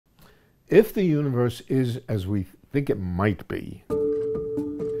If the universe is as we think it might be,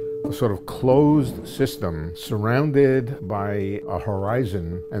 a sort of closed system surrounded by a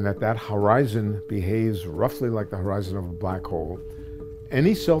horizon, and that horizon behaves roughly like the horizon of a black hole,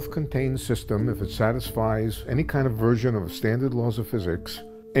 any self-contained system, if it satisfies any kind of version of standard laws of physics,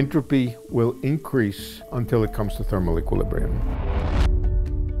 entropy will increase until it comes to thermal equilibrium.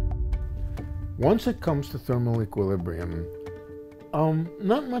 Once it comes to thermal equilibrium,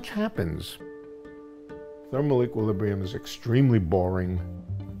 not much happens. Thermal equilibrium is extremely boring.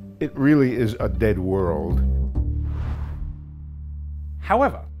 It really is a dead world.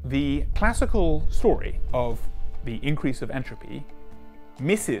 However, the classical story of the increase of entropy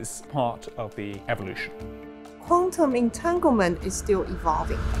misses part of the evolution. Quantum entanglement is still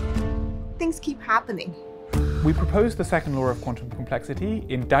evolving. Things keep happening. We proposed the second law of quantum complexity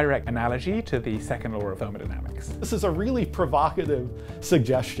in direct analogy to the second law of thermodynamics. This is a really provocative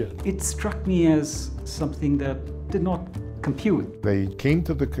suggestion. It struck me as something that did not compute. They came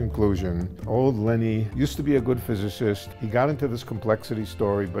to the conclusion, old Lenny used to be a good physicist. He got into this complexity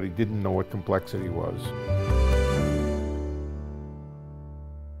story, but he didn't know what complexity was.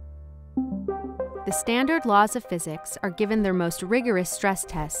 The standard laws of physics are given their most rigorous stress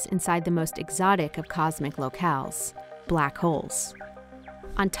tests inside the most exotic of cosmic locales, black holes.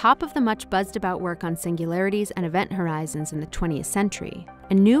 On top of the much buzzed about work on singularities and event horizons in the 20th century,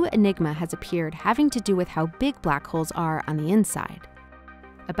 a new enigma has appeared having to do with how big black holes are on the inside.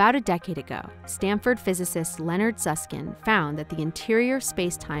 About a decade ago, Stanford physicist Leonard Susskind found that the interior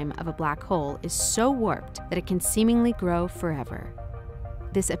space-time of a black hole is so warped that it can seemingly grow forever.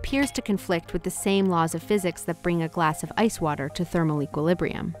 This appears to conflict with the same laws of physics that bring a glass of ice water to thermal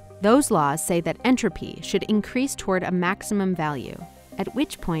equilibrium. Those laws say that entropy should increase toward a maximum value, at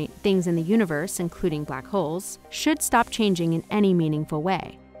which point things in the universe, including black holes, should stop changing in any meaningful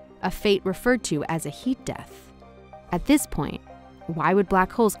way, a fate referred to as a heat death. At this point, why would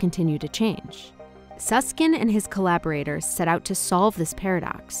black holes continue to change? Susskind and his collaborators set out to solve this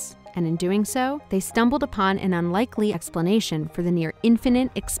paradox, and in doing so, they stumbled upon an unlikely explanation for the near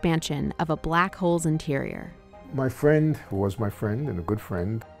infinite expansion of a black hole's interior. My friend, who was my friend and a good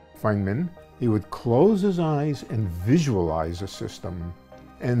friend, Feynman, he would close his eyes and visualize a system.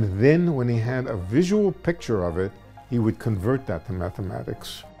 And then when he had a visual picture of it, he would convert that to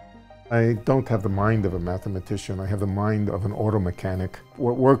mathematics. I don't have the mind of a mathematician. I have the mind of an auto mechanic.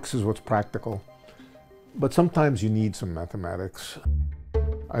 What works is what's practical. But sometimes you need some mathematics.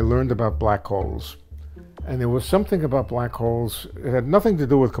 I learned about black holes. And there was something about black holes, it had nothing to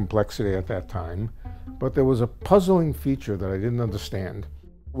do with complexity at that time, but there was a puzzling feature that I didn't understand.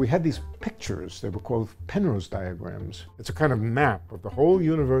 We had these pictures, they were called Penrose diagrams. It's a kind of map of the whole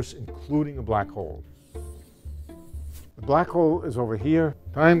universe, including a black hole. The black hole is over here,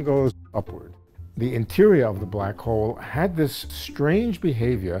 time goes upward. The interior of the black hole had this strange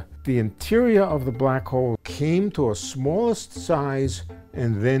behavior. The interior of the black hole came to a smallest size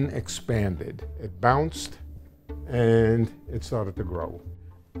and then expanded. It bounced and it started to grow.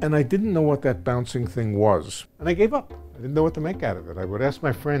 And I didn't know what that bouncing thing was. And I gave up. I didn't know what to make out of it. I would ask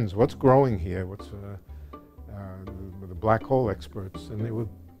my friends, what's growing here? What's the black hole experts? And they would,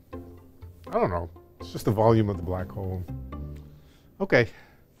 I don't know. It's just the volume of the black hole. Okay.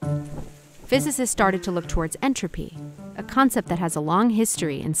 Physicists started to look towards entropy, a concept that has a long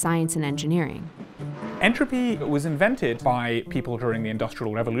history in science and engineering. Entropy was invented by people during the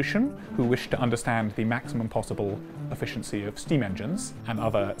Industrial Revolution who wished to understand the maximum possible efficiency of steam engines and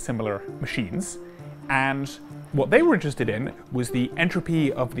other similar machines. And what they were interested in was the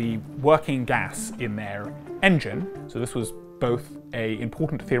entropy of the working gas in their engine. So this was both an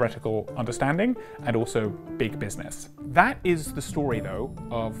important theoretical understanding and also big business. That is the story, though,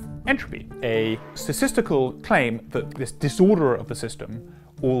 of entropy, a statistical claim that this disorder of the system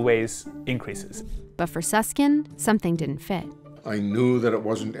always increases. But for Susskind, something didn't fit. I knew that it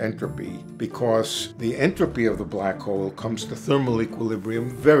wasn't entropy because the entropy of the black hole comes to thermal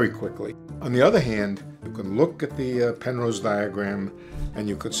equilibrium very quickly. On the other hand, you can look at the Penrose diagram and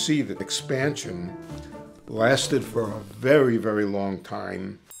you could see that expansion lasted for a very, very long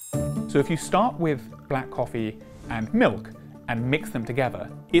time. So if you start with black coffee and milk and mix them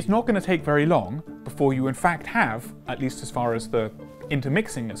together, it's not going to take very long before you in fact have, at least as far as the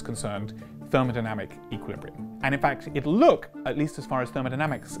intermixing is concerned, thermodynamic equilibrium. And in fact, it'll look, at least as far as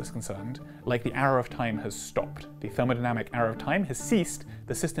thermodynamics is concerned, like the arrow of time has stopped. The thermodynamic arrow of time has ceased.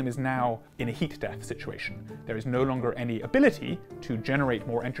 The system is now in a heat death situation. There is no longer any ability to generate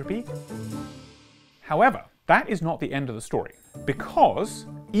more entropy. However, that is not the end of the story, because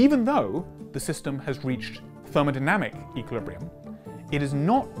even though the system has reached thermodynamic equilibrium, it has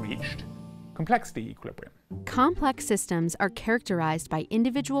not reached complexity equilibrium. Complex systems are characterized by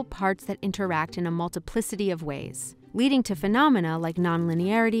individual parts that interact in a multiplicity of ways, leading to phenomena like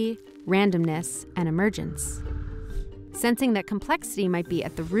nonlinearity, randomness, and emergence. Sensing that complexity might be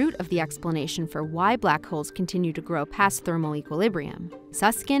at the root of the explanation for why black holes continue to grow past thermal equilibrium,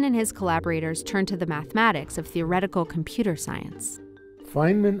 Susskind and his collaborators turned to the mathematics of theoretical computer science.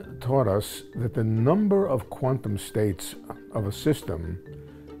 Feynman taught us that the number of quantum states of a system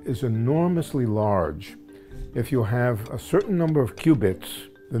is enormously large. If you have a certain number of qubits,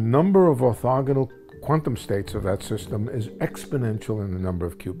 the number of orthogonal quantum states of that system is exponential in the number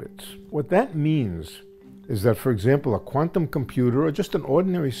of qubits. What that means is that, for example, a quantum computer or just an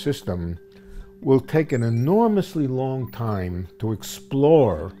ordinary system will take an enormously long time to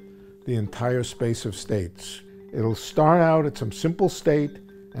explore the entire space of states. It'll start out at some simple state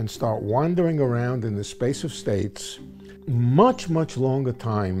and start wandering around in the space of states much, much longer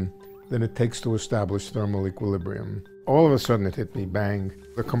time than it takes to establish thermal equilibrium. All of a sudden it hit me, bang.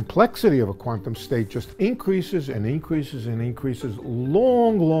 The complexity of a quantum state just increases and increases and increases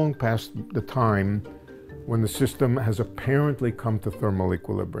long, long past the time when the system has apparently come to thermal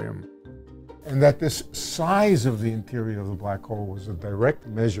equilibrium. And that this size of the interior of the black hole was a direct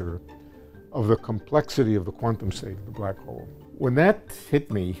measure of the complexity of the quantum state of the black hole. When that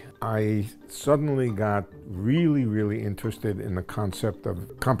hit me, I suddenly got really, really interested in the concept of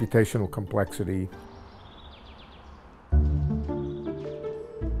computational complexity.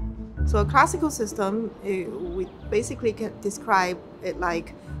 So a classical system, we basically can describe it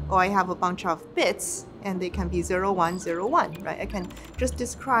like, oh, I have a bunch of bits and they can be 0, 1, 0, 1, right? I can just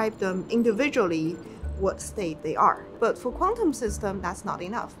describe them individually what state they are. But for quantum system, that's not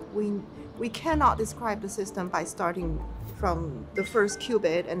enough. We cannot describe the system by starting from the first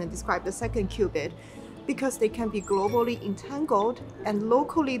qubit and then describe the second qubit, because they can be globally entangled, and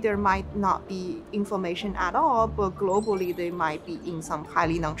locally there might not be information at all, but globally they might be in some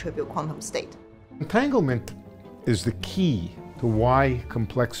highly non-trivial quantum state. Entanglement is the key to why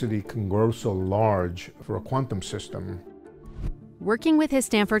complexity can grow so large for a quantum system. Working with his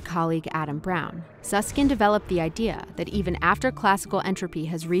Stanford colleague Adam Brown, Susskind developed the idea that even after classical entropy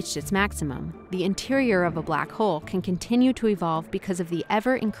has reached its maximum, the interior of a black hole can continue to evolve because of the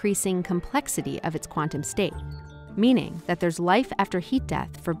ever-increasing complexity of its quantum state, meaning that there's life after heat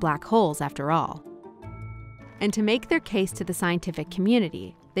death for black holes after all. And to make their case to the scientific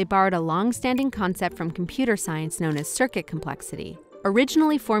community, they borrowed a long-standing concept from computer science known as circuit complexity.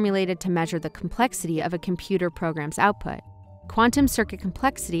 Originally formulated to measure the complexity of a computer program's output, quantum circuit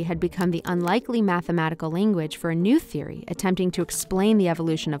complexity had become the unlikely mathematical language for a new theory attempting to explain the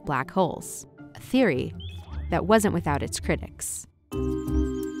evolution of black holes, a theory that wasn't without its critics.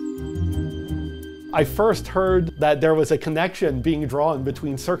 I first heard that there was a connection being drawn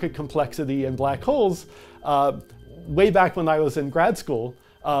between circuit complexity and black holes way back when I was in grad school,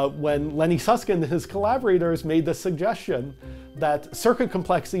 when Leonard Susskind and his collaborators made the suggestion that circuit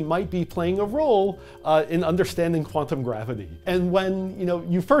complexity might be playing a role in understanding quantum gravity. And when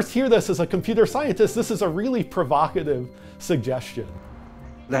you first hear this as a computer scientist, this is a really provocative suggestion.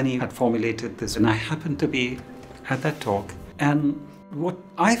 Lenny had formulated this, and I happened to be at that talk. And what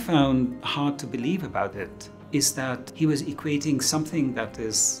I found hard to believe about it is that he was equating something that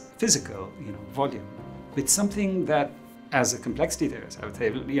is physical, volume, with something that, as a complexity theorist, I would say,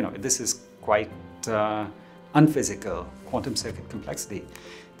 this is quite unphysical, quantum circuit complexity.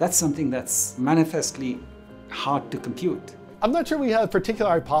 That's something that's manifestly hard to compute. I'm not sure we had a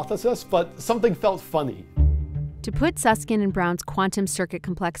particular hypothesis, but something felt funny. To put Susskind and Brown's quantum circuit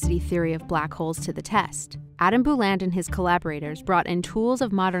complexity theory of black holes to the test, Adam Bouland and his collaborators brought in tools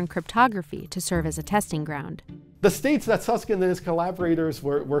of modern cryptography to serve as a testing ground. The states that Susskind and his collaborators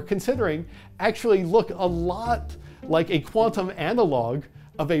were considering actually look a lot like a quantum analog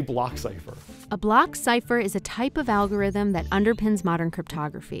of a block cipher. A block cipher is a type of algorithm that underpins modern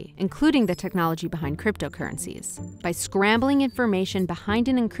cryptography, including the technology behind cryptocurrencies, by scrambling information behind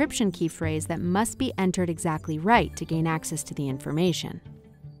an encryption key phrase that must be entered exactly right to gain access to the information.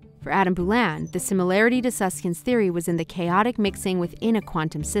 For Adam Bouland, the similarity to Susskind's theory was in the chaotic mixing within a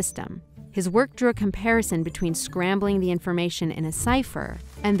quantum system. His work drew a comparison between scrambling the information in a cipher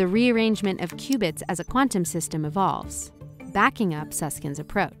and the rearrangement of qubits as a quantum system evolves, backing up Suskind's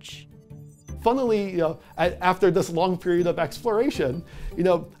approach. Funnily, after this long period of exploration,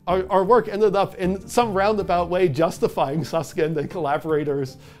 our work ended up in some roundabout way justifying Susskind and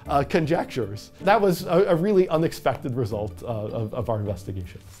collaborators' conjectures. That was a really unexpected result of our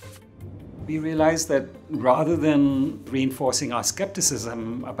investigation. We realized that rather than reinforcing our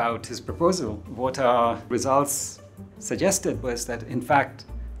skepticism about his proposal, what our results suggested was that, in fact,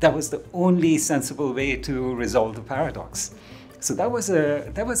 that was the only sensible way to resolve the paradox. So that was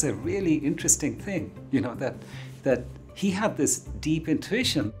a really interesting thing, you know, that he had this deep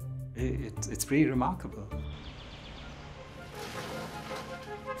intuition. It's pretty remarkable.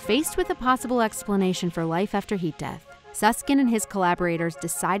 Faced with a possible explanation for life after heat death, Susskind and his collaborators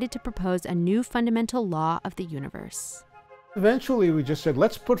decided to propose a new fundamental law of the universe. Eventually, we just said,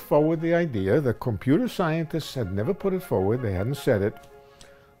 let's put forward the idea. The computer scientists had never put it forward. They hadn't said it.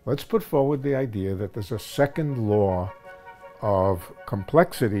 Let's put forward the idea that there's a second law of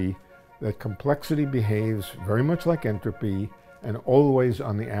complexity, that complexity behaves very much like entropy and always,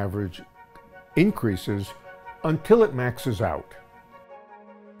 on the average, increases until it maxes out.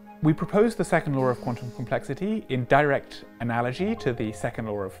 We proposed the second law of quantum complexity in direct analogy to the second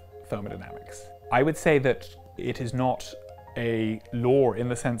law of thermodynamics. I would say that it is not a law in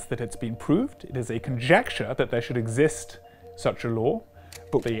the sense that it's been proved. It is a conjecture that there should exist such a law,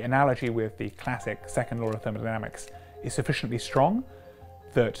 but the analogy with the classic second law of thermodynamics is sufficiently strong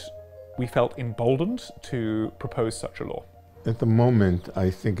that we felt emboldened to propose such a law. At the moment, I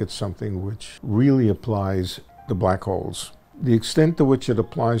think it's something which really applies to black holes. The extent to which it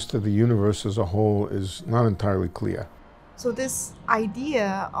applies to the universe as a whole is not entirely clear. So this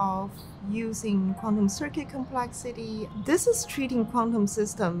idea of using quantum circuit complexity, this is treating quantum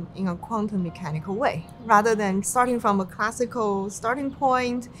system in a quantum mechanical way, rather than starting from a classical starting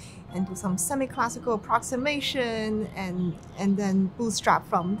point and do some semi-classical approximation and then bootstrap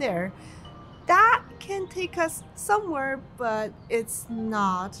from there. That can take us somewhere, but it's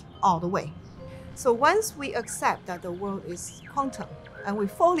not all the way. So once we accept that the world is quantum and we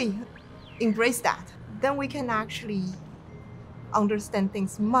fully embrace that, then we can actually understand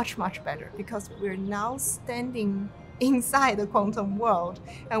things much, much better, because we're now standing inside the quantum world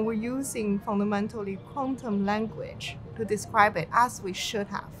and we're using fundamentally quantum language to describe it, as we should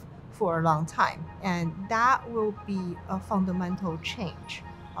have for a long time. And that will be a fundamental change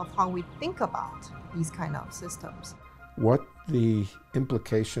of how we think about these kind of systems. What the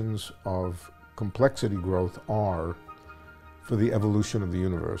implications of complexity growth are for the evolution of the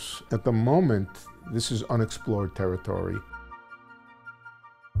universe. At the moment, this is unexplored territory.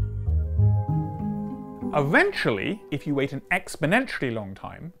 Eventually, if you wait an exponentially long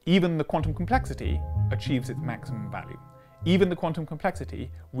time, even the quantum complexity achieves its maximum value. Even the quantum complexity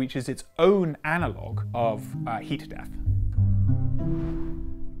reaches its own analogue of heat death.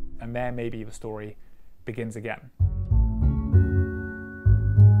 And there maybe the story begins again.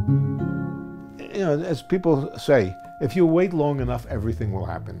 You know, as people say, if you wait long enough, everything will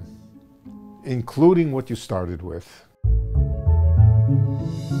happen, including what you started with.